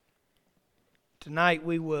Tonight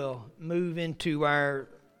we will move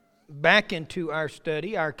back into our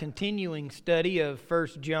study, our continuing study of 1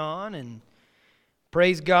 John, and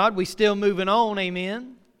praise God, we still moving on,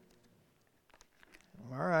 amen.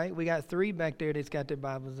 All right, we got three back there that's got their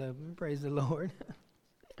Bibles open, praise the Lord.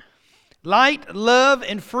 Light, love,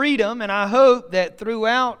 and freedom, and I hope that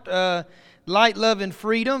throughout light, love, and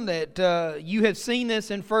freedom that you have seen this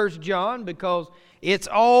in 1 John, because it's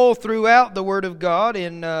all throughout the Word of God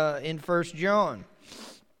in 1 John.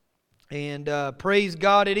 And praise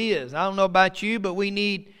God it is. I don't know about you, but we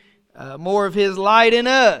need more of His light in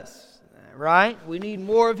us, right? We need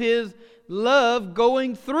more of His love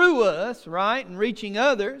going through us, right? And reaching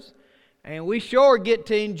others. And we sure get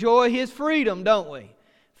to enjoy His freedom, don't we?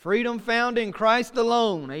 Freedom found in Christ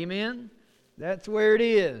alone, amen? That's where it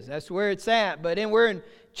is. That's where it's at. But then we're in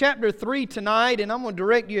chapter 3 tonight, and I'm going to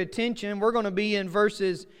direct your attention. We're going to be in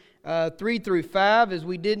verses 3 through 5, as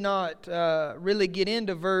we did not really get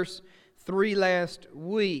into verse 3 last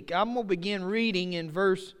week. I'm going to begin reading in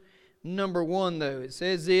verse number 1, though. It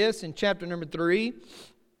says this in chapter number 3,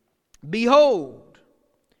 "Behold,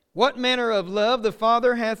 what manner of love the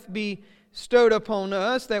Father hath bestowed upon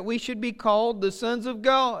us, that we should be called the sons of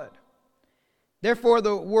God. Therefore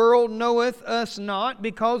the world knoweth us not,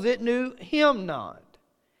 because it knew Him not.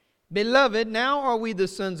 Beloved, now are we the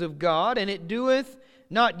sons of God, and it doeth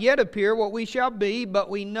not yet appear what we shall be, but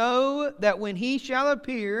we know that when He shall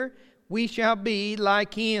appear, we shall be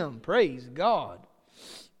like Him." Praise God.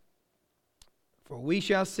 "For we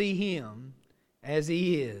shall see Him as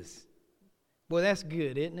He is." Boy, that's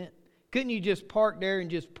good, isn't it? Couldn't you just park there and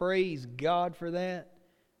just praise God for that?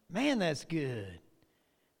 Man, that's good.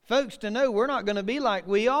 Folks, to know we're not going to be like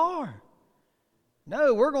we are.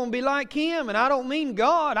 No, we're going to be like Him. And I don't mean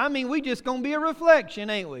God. I mean we just going to be a reflection,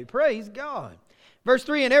 ain't we? Praise God. Verse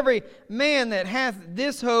 3, "And every man that hath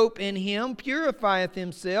this hope in Him purifieth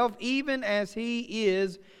himself, even as he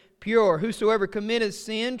is pure. Whosoever committeth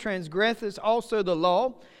sin transgresseth also the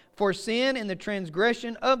law, for sin in the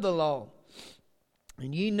transgression of the law.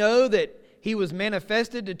 And ye know that He was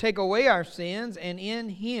manifested to take away our sins, and in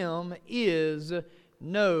Him is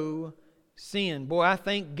no sin." Boy, I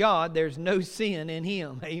thank God there's no sin in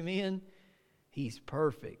Him. Amen. He's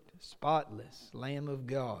perfect, spotless, Lamb of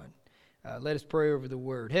God. Let us pray over the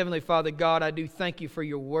Word. Heavenly Father God, I do thank You for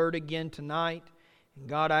Your Word again tonight. And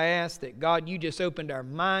God, I ask that, God, You just opened our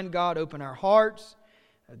mind, God, open our hearts.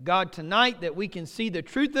 God, tonight that we can see the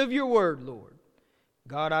truth of Your Word, Lord.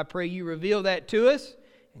 God, I pray You reveal that to us.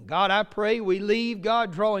 And God, I pray we leave,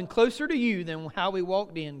 God, drawing closer to You than how we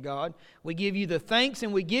walked in, God. We give You the thanks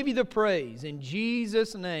and we give You the praise. In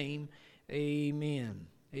Jesus' name, amen.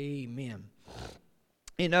 Amen.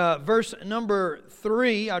 In verse number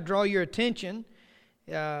 3, I'll draw your attention.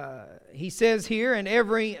 He says here, "And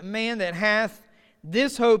every man that hath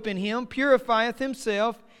this hope in Him purifieth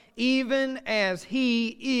himself, even as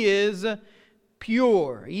he is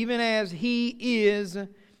pure." Even as he is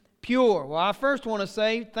pure. Well, I first want to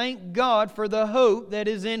say thank God for the hope that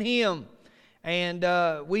is in Him. And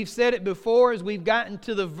we've said it before as we've gotten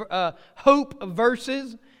to the hope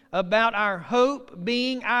verses about our hope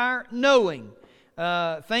being our knowing.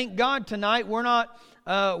 Thank God tonight we're not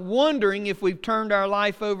wondering if we've turned our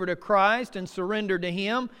life over to Christ and surrendered to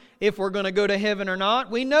Him, if we're going to go to heaven or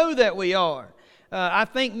not. We know that we are. I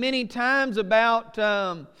think many times about,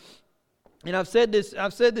 and I've said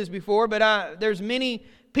this before, but there's many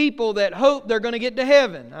people that hope they're going to get to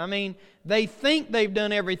heaven. I mean, they think they've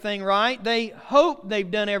done everything right. They hope they've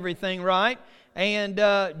done everything right. And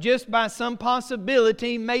just by some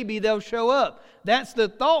possibility, maybe they'll show up. That's the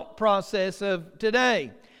thought process of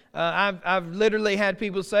today. I've literally had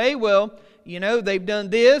people say, well, you know, they've done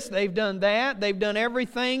this, they've done that, they've done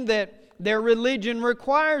everything that their religion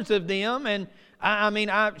requires of them. And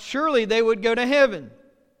surely they would go to heaven.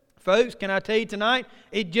 Folks, can I tell you tonight,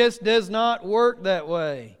 it just does not work that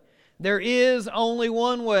way. There is only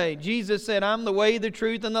one way. Jesus said, "I'm the way, the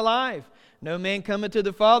truth, and the life. No man cometh to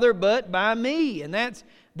the Father but by Me." And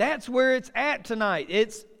that's where it's at tonight.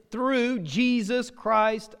 It's through Jesus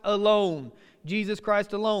Christ alone. Jesus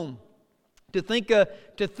Christ alone. To think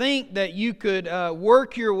that you could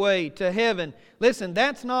work your way to heaven, listen,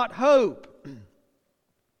 that's not hope.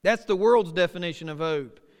 That's the world's definition of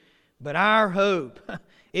hope. But our hope,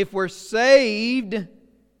 if we're saved,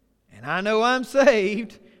 and I know I'm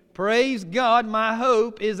saved, praise God, my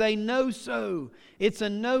hope is a no-so. It's a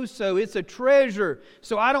no-so. It's a treasure.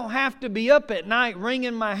 So I don't have to be up at night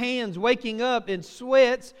wringing my hands, waking up in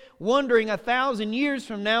sweats, wondering 1,000 years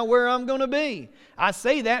from now where I'm going to be. I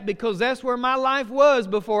say that because that's where my life was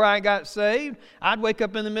before I got saved. I'd wake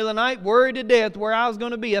up in the middle of the night worried to death where I was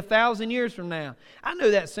going to be 1,000 years from now. I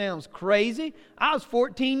know that sounds crazy. I was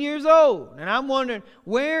 14 years old, and I'm wondering,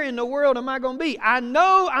 where in the world am I going to be? I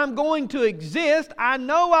know I'm going to exist. I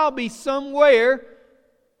know I'll be somewhere,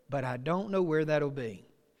 but I don't know where that'll be.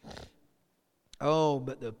 Oh,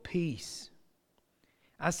 but the peace.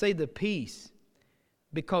 I say the peace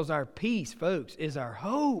because our peace, folks, is our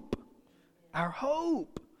hope. Our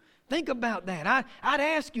hope. Think about that. I'd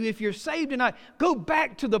ask you, if you're saved tonight, go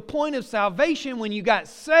back to the point of salvation when you got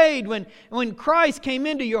saved, when Christ came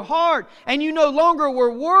into your heart, and you no longer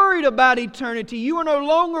were worried about eternity. You were no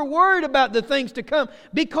longer worried about the things to come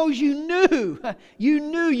because you knew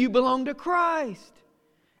you belonged to Christ.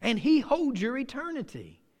 And He holds your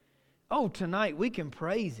eternity. Oh, tonight we can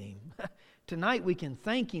praise Him. Tonight we can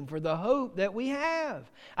thank Him for the hope that we have.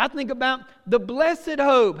 I think about the blessed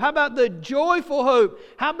hope. How about the joyful hope?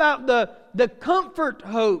 How about the comfort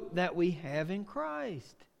hope that we have in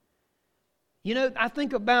Christ? You know, I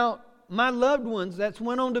think about my loved ones that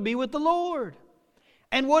went on to be with the Lord.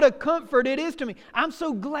 And what a comfort it is to me. I'm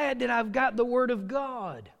so glad that I've got the Word of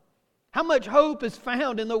God. How much hope is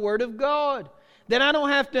found in the Word of God. That I don't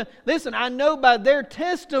have to, listen, I know by their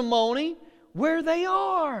testimony where they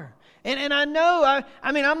are. And I know,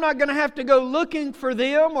 I mean, I'm not going to have to go looking for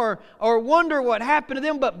them or wonder what happened to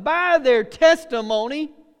them, but by their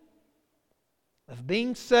testimony of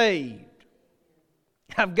being saved,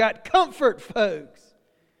 I've got comfort, folks,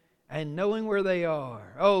 and knowing where they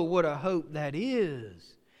are. Oh, what a hope that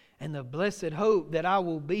is. And the blessed hope that I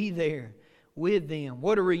will be there with them.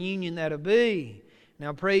 What a reunion that'll be.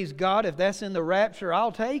 Now, praise God, if that's in the rapture,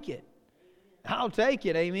 I'll take it. I'll take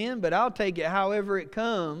it, amen, but I'll take it however it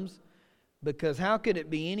comes. Because how could it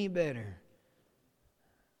be any better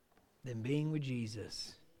than being with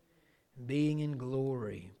Jesus, being in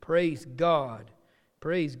glory? Praise God.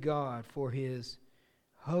 Praise God for His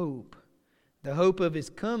hope, the hope of His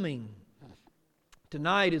coming.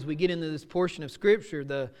 Tonight, as we get into this portion of Scripture,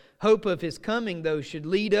 the hope of His coming, though, should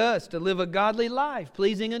lead us to live a godly life,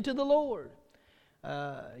 pleasing unto the Lord.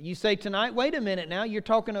 You say tonight, wait a minute now, are you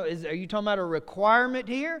talking about a requirement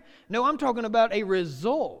here? No, I'm talking about a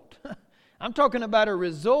result. I'm talking about a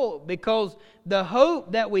result, because the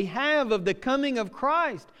hope that we have of the coming of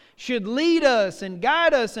Christ should lead us and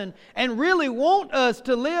guide us and really want us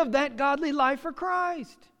to live that godly life for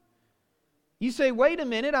Christ. You say, wait a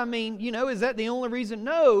minute, I mean, is that the only reason?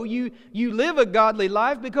 No, you live a godly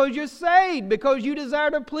life because you're saved, because you desire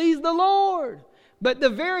to please the Lord. But the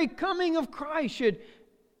very coming of Christ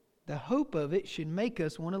the hope of it should make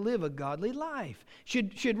us want to live a godly life.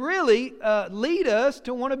 Should really lead us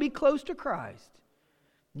to want to be close to Christ.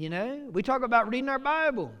 We talk about reading our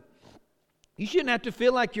Bible. You shouldn't have to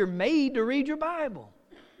feel like you're made to read your Bible.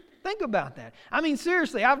 Think about that. I mean,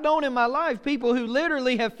 seriously, I've known in my life people who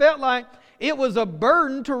literally have felt like it was a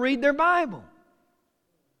burden to read their Bible.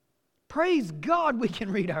 Praise God we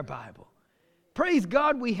can read our Bible. Praise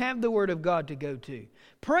God we have the Word of God to go to.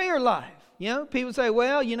 Prayer life. People say,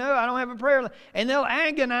 well, I don't have a prayer life. And they'll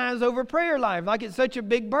agonize over prayer life like it's such a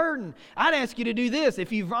big burden. I'd ask you to do this.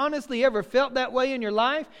 If you've honestly ever felt that way in your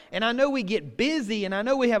life, and I know we get busy and I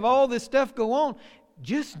know we have all this stuff go on,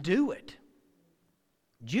 just do it.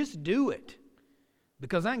 Just do it.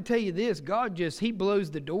 Because I can tell you this, God He blows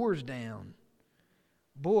the doors down.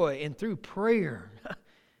 Boy, and through prayer,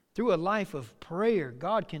 through a life of prayer,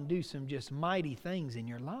 God can do some just mighty things in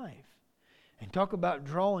your life. And talk about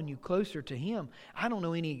drawing you closer to Him. I don't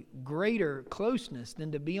know any greater closeness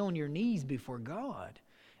than to be on your knees before God.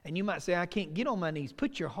 And you might say, I can't get on my knees.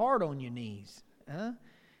 Put your heart on your knees. Huh?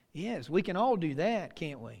 Yes, we can all do that,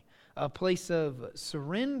 can't we? A place of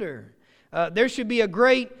surrender. There should be a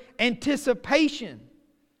great anticipation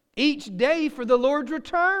each day for the Lord's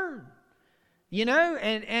return.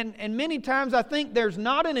 And many times I think there's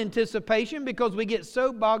not an anticipation because we get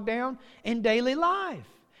so bogged down in daily life.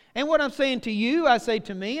 And what I'm saying to you, I say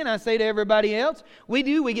to me, and I say to everybody else, we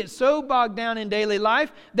get so bogged down in daily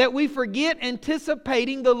life that we forget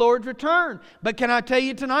anticipating the Lord's return. But can I tell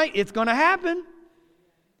you tonight, it's going to happen.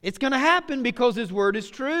 It's going to happen because His Word is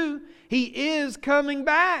true. He is coming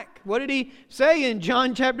back. What did He say in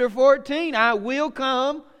John chapter 14? I will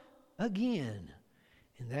come again.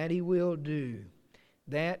 And that He will do.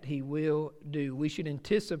 That He will do. We should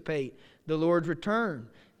anticipate the Lord's return.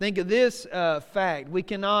 Think of this fact. We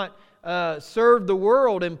cannot serve the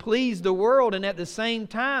world and please the world and at the same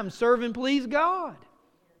time serve and please God.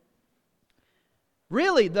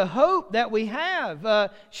 Really, the hope that we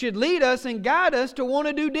have should lead us and guide us to want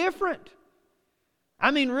to do different.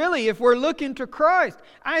 I mean, really, if we're looking to Christ,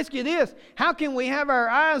 I ask you this, how can we have our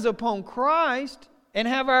eyes upon Christ and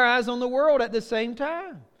have our eyes on the world at the same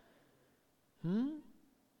time?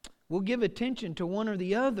 We'll give attention to one or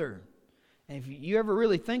the other. And if you ever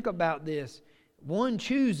really think about this, one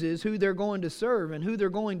chooses who they're going to serve and who they're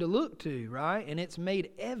going to look to, right? And it's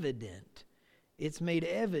made evident. It's made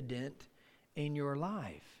evident in your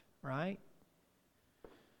life, right?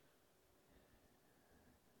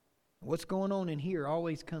 What's going on in here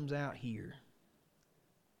always comes out here.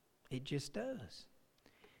 It just does.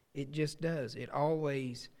 It just does. It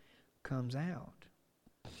always comes out.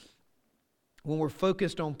 When we're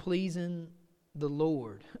focused on pleasing the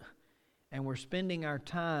Lord and we're spending our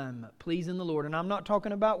time pleasing the Lord, and I'm not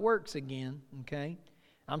talking about works again, okay?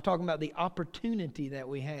 I'm talking about the opportunity that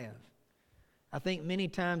we have. I think many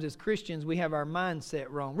times as Christians we have our mindset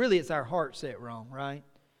wrong. Really, it's our heart set wrong, right?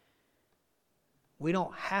 We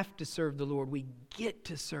don't have to serve the Lord. We get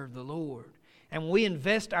to serve the Lord. And when we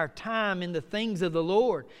invest our time in the things of the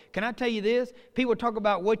Lord, can I tell you this? People talk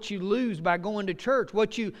about what you lose by going to church,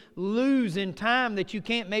 what you lose in time that you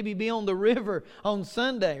can't maybe be on the river on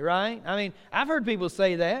Sunday, right? I mean, I've heard people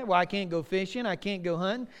say that. Well, I can't go fishing, I can't go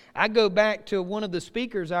hunting. I go back to one of the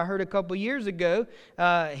speakers I heard a couple years ago.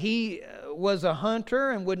 He was a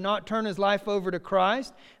hunter and would not turn his life over to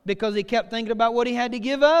Christ because he kept thinking about what he had to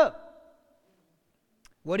give up.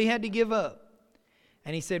 What he had to give up.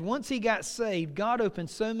 And he said once he got saved, God opened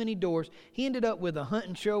so many doors. He ended up with a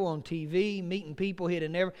hunting show on TV, meeting people he had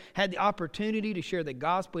never had the opportunity to share the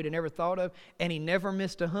gospel he'd never thought of, and he never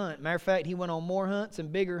missed a hunt. Matter of fact, he went on more hunts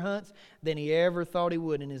and bigger hunts than he ever thought he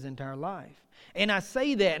would in his entire life. And I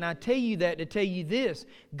say that and I tell you that to tell you this,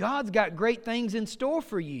 God's got great things in store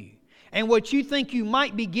for you. And what you think you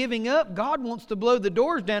might be giving up, God wants to blow the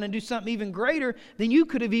doors down and do something even greater than you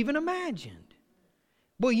could have even imagined.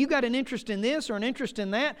 Boy, you got an interest in this or an interest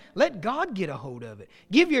in that, let God get a hold of it.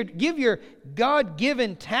 Give your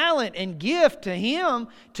God-given talent and gift to Him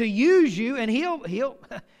to use you, and He'll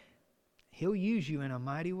use you in a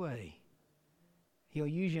mighty way. He'll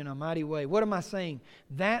use you in a mighty way. What am I saying?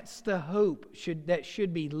 That's the hope that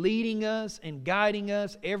should be leading us and guiding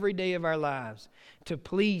us every day of our lives to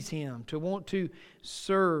please Him, to want to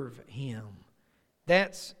serve Him.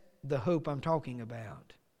 That's the hope I'm talking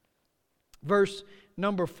about. Verse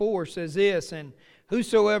number 4 says this, and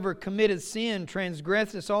whosoever committeth sin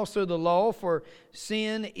transgresseth also the law, for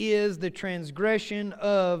sin is the transgression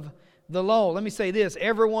of the law. Let me say this,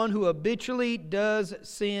 everyone who habitually does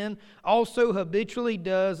sin also habitually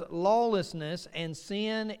does lawlessness, and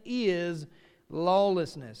sin is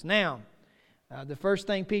lawlessness. Now, the first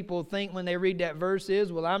thing people think when they read that verse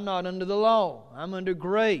is, well, I'm not under the law, I'm under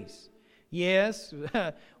grace. Yes,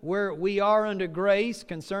 we are under grace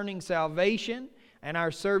concerning salvation and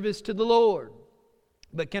our service to the Lord.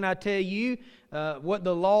 But can I tell you what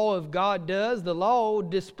the law of God does? The law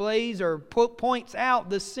displays or points out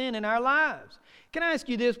the sin in our lives. Can I ask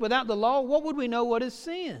you this? Without the law, what would we know what is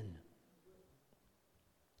sin?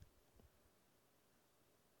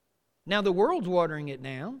 Now the world's watering it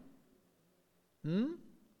down.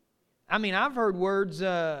 I mean, I've heard words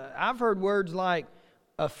like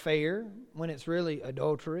affair when it's really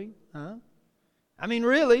adultery. I mean,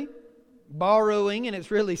 really. Borrowing and it's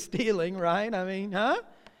really stealing, right? I mean,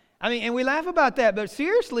 and we laugh about that, but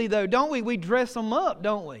seriously though, don't we? We dress them up,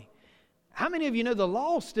 don't we? How many of you know the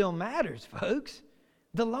law still matters, folks?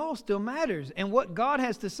 The law still matters, and what God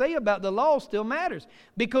has to say about the law still matters,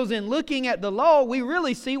 because in looking at the law, we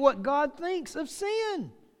really see what God thinks of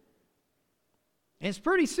sin. It's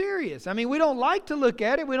pretty serious. I mean, we don't like to look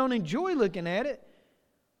at it. We don't enjoy looking at it.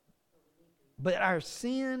 But our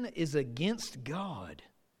sin is against God.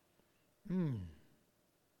 And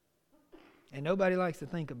nobody likes to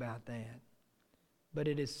think about that. But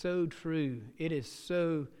it is so true. It is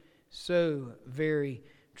so, so very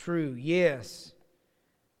true. Yes.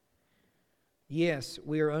 Yes,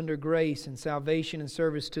 we are under grace and salvation and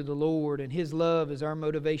service to the Lord, and His love is our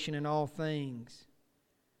motivation in all things.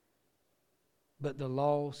 But the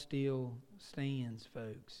law still stands,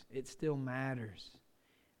 folks. It still matters.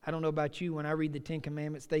 I don't know about you, when I read the Ten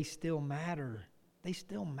Commandments, they still matter. They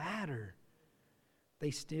still matter. They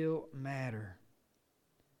still matter.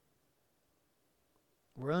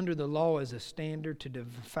 We're under the law as a standard to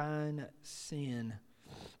define sin.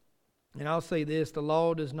 And I'll say this, the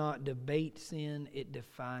law does not debate sin, it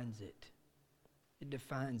defines it. It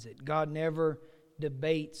defines it. God never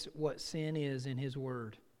debates what sin is in His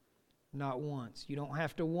Word. Not once. You don't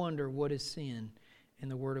have to wonder what is sin in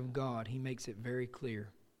the Word of God. He makes it very clear.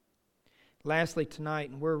 Lastly tonight,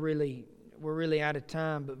 and we're really out of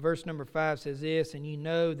time, but verse number 5 says this, and you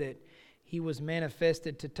know that He was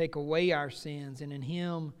manifested to take away our sins, and in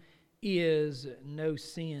Him is no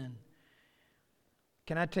sin.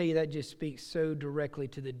 Can I tell you, that just speaks so directly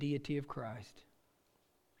to the deity of Christ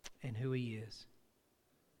and who He is.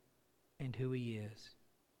 And who He is.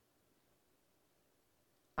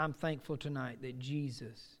 I'm thankful tonight that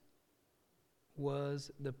Jesus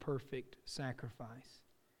was the perfect sacrifice.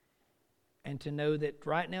 And to know that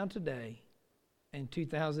right now today, in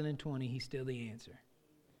 2020, He's still the answer.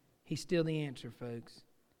 He's still the answer, folks.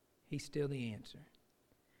 He's still the answer.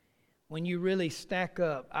 When you really stack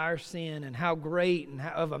up our sin and how great and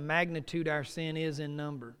how of a magnitude our sin is in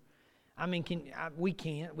number, I mean, we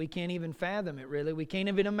can't even fathom it, really. We can't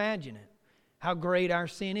even imagine it, how great our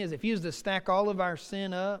sin is. If you was to stack all of our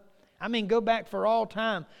sin up, I mean, go back for all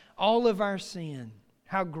time, all of our sin,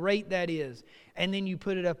 how great that is. And then you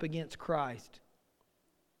put it up against Christ,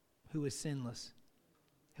 who is sinless.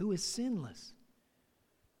 Who is sinless.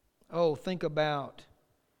 Oh, think about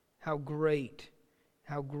how great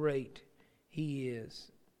He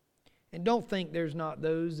is. And don't think there's not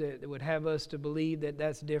those that would have us to believe that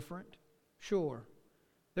that's different. Sure.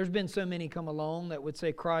 There's been so many come along that would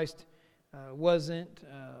say Christ wasn't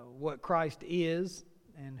what Christ is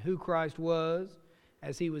and who Christ was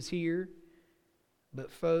as He was here. But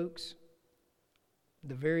folks,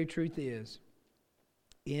 the very truth is,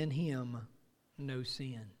 in Him, no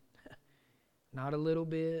sin. Not a little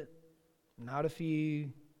bit, not a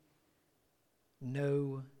few,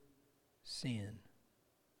 no sin.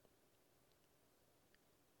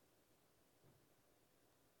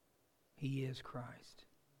 He is Christ.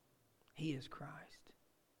 He is Christ.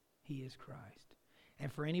 He is Christ.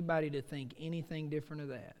 And for anybody to think anything different of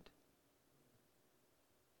that,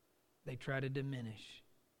 they try to diminish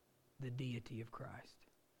the deity of Christ.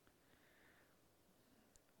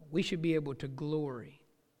 We should be able to glory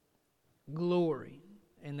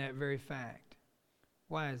in that very fact.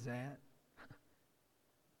 Why is that?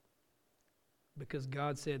 Because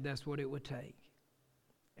God said that's what it would take.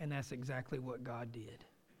 And that's exactly what God did.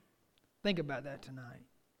 Think about that tonight.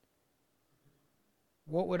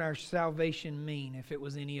 What would our salvation mean if it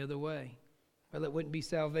was any other way? Well, it wouldn't be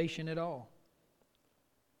salvation at all.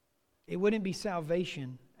 It wouldn't be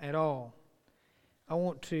salvation at all. I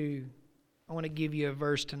want to give you a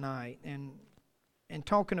verse tonight, and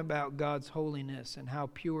talking about God's holiness and how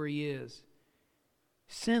pure He is.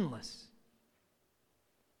 Sinless.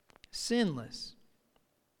 Sinless.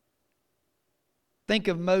 Think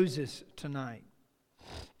of Moses tonight.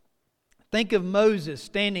 Think of Moses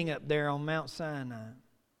standing up there on Mount Sinai.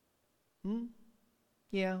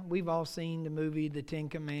 Yeah, we've all seen the movie The Ten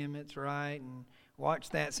Commandments, right? And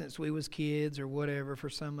watched that since we was kids or whatever, for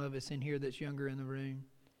some of us in here that's younger in the room.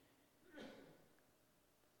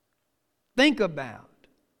 Think about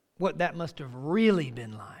what that must have really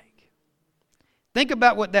been like. Think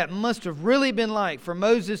about what that must have really been like for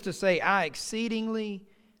Moses to say, I exceedingly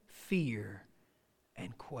fear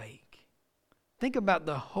and quake. Think about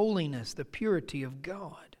the holiness, the purity of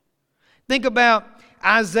God. Think about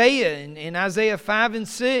Isaiah in Isaiah 5 and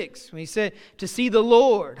 6, when he said, to see the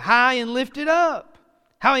Lord high and lifted up.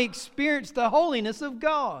 How he experienced the holiness of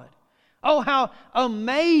God. Oh, how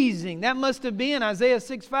amazing that must have been. Isaiah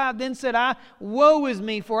 6:5 then said, woe is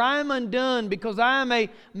me, for I am undone, because I am a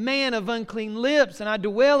man of unclean lips, and I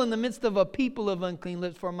dwell in the midst of a people of unclean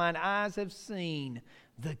lips, for mine eyes have seen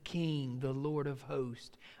the King, the Lord of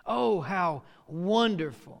hosts. Oh, how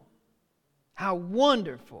wonderful. How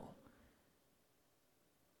wonderful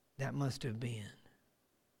that must have been.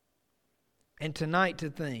 And tonight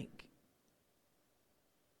to think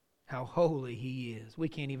how holy He is. We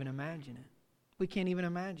can't even imagine it. We can't even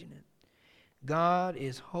imagine it. God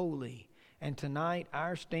is holy. And tonight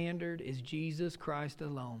our standard is Jesus Christ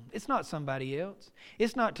alone. It's not somebody else.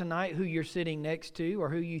 It's not tonight who you're sitting next to or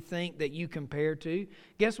who you think that you compare to.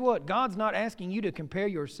 Guess what? God's not asking you to compare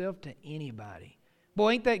yourself to anybody.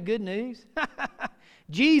 Boy, ain't that good news?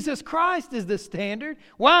 Jesus Christ is the standard.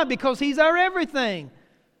 Why? Because He's our everything.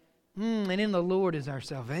 And in the Lord is our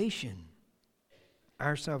salvation.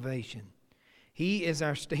 Our salvation. He is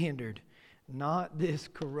our standard. Not this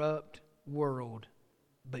corrupt world,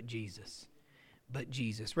 but Jesus. But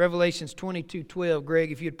Jesus. Revelations 22:12.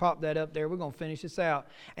 Greg, if you'd pop that up there, we're going to finish this out.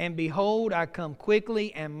 And behold, I come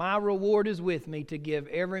quickly, and my reward is with me to give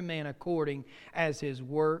every man according as his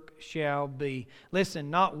work shall be. Listen,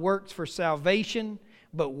 not works for salvation,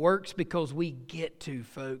 but works because we get to,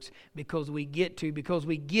 folks. Because we get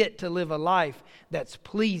to live a life that's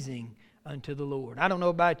pleasing unto the Lord. I don't know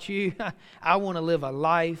about you. I want to live a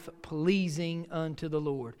life pleasing unto the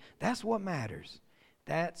Lord. That's what matters.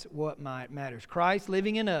 That's what matters. Christ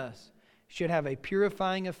living in us should have a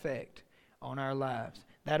purifying effect on our lives.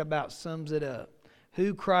 That about sums it up.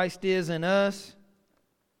 Who Christ is in us,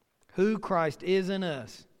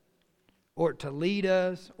 or to lead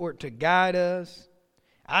us, or to guide us.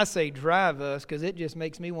 I say drive us because it just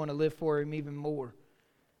makes me want to live for Him even more.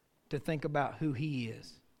 To think about who He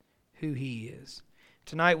is. Who He is.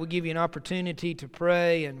 Tonight we'll give you an opportunity to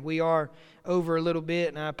pray, and we are over a little bit,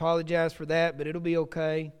 and I apologize for that, but it'll be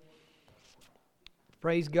okay.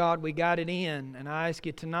 Praise God, we got it in, and I ask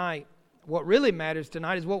you tonight, what really matters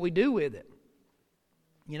tonight is what we do with it.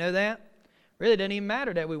 You know that? Really doesn't even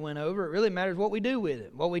matter that we went over. It really matters what we do with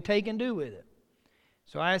it, what we take and do with it.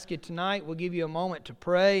 So I ask you tonight, we'll give you a moment to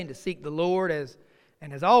pray and to seek the Lord. As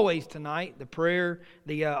always tonight,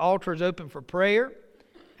 the altar is open for prayer.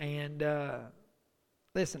 And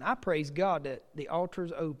listen, I praise God that the altar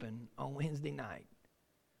is open on Wednesday night.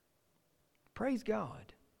 Praise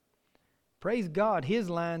God. Praise God, His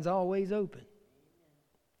line's always open.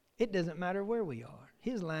 It doesn't matter where we are.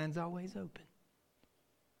 His line's always open.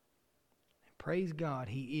 Praise God,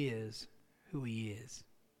 He is who He is.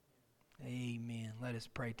 Amen. Let us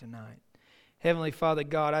pray tonight. Heavenly Father,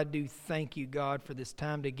 God, I do thank You, God, for this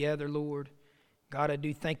time together, Lord. God, I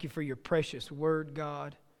do thank You for Your precious word,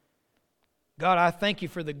 God. God, I thank You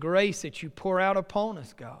for the grace that You pour out upon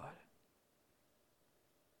us, God.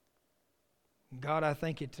 God, I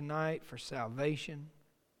thank You tonight for salvation.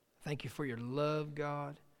 Thank You for Your love,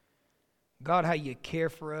 God. God, how You care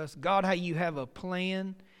for us. God, how You have a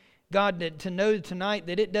plan. God, to know tonight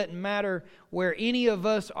that it doesn't matter where any of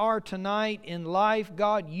us are tonight in life,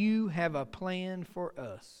 God, You have a plan for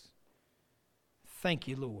us. Thank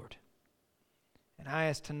You, Lord. And I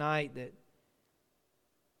ask tonight that,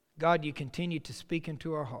 God, You continue to speak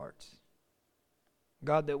into our hearts.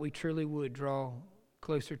 God, that we truly would draw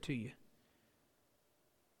closer to You.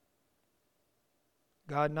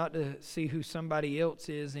 God, not to see who somebody else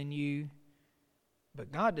is in You,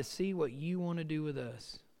 but God, to see what You want to do with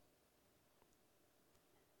us.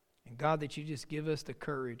 And God, that You just give us the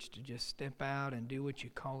courage to just step out and do what You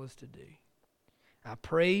call us to do. I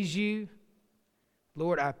praise You.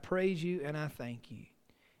 Lord, I praise You and I thank You.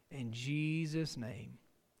 In Jesus' name,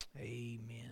 amen.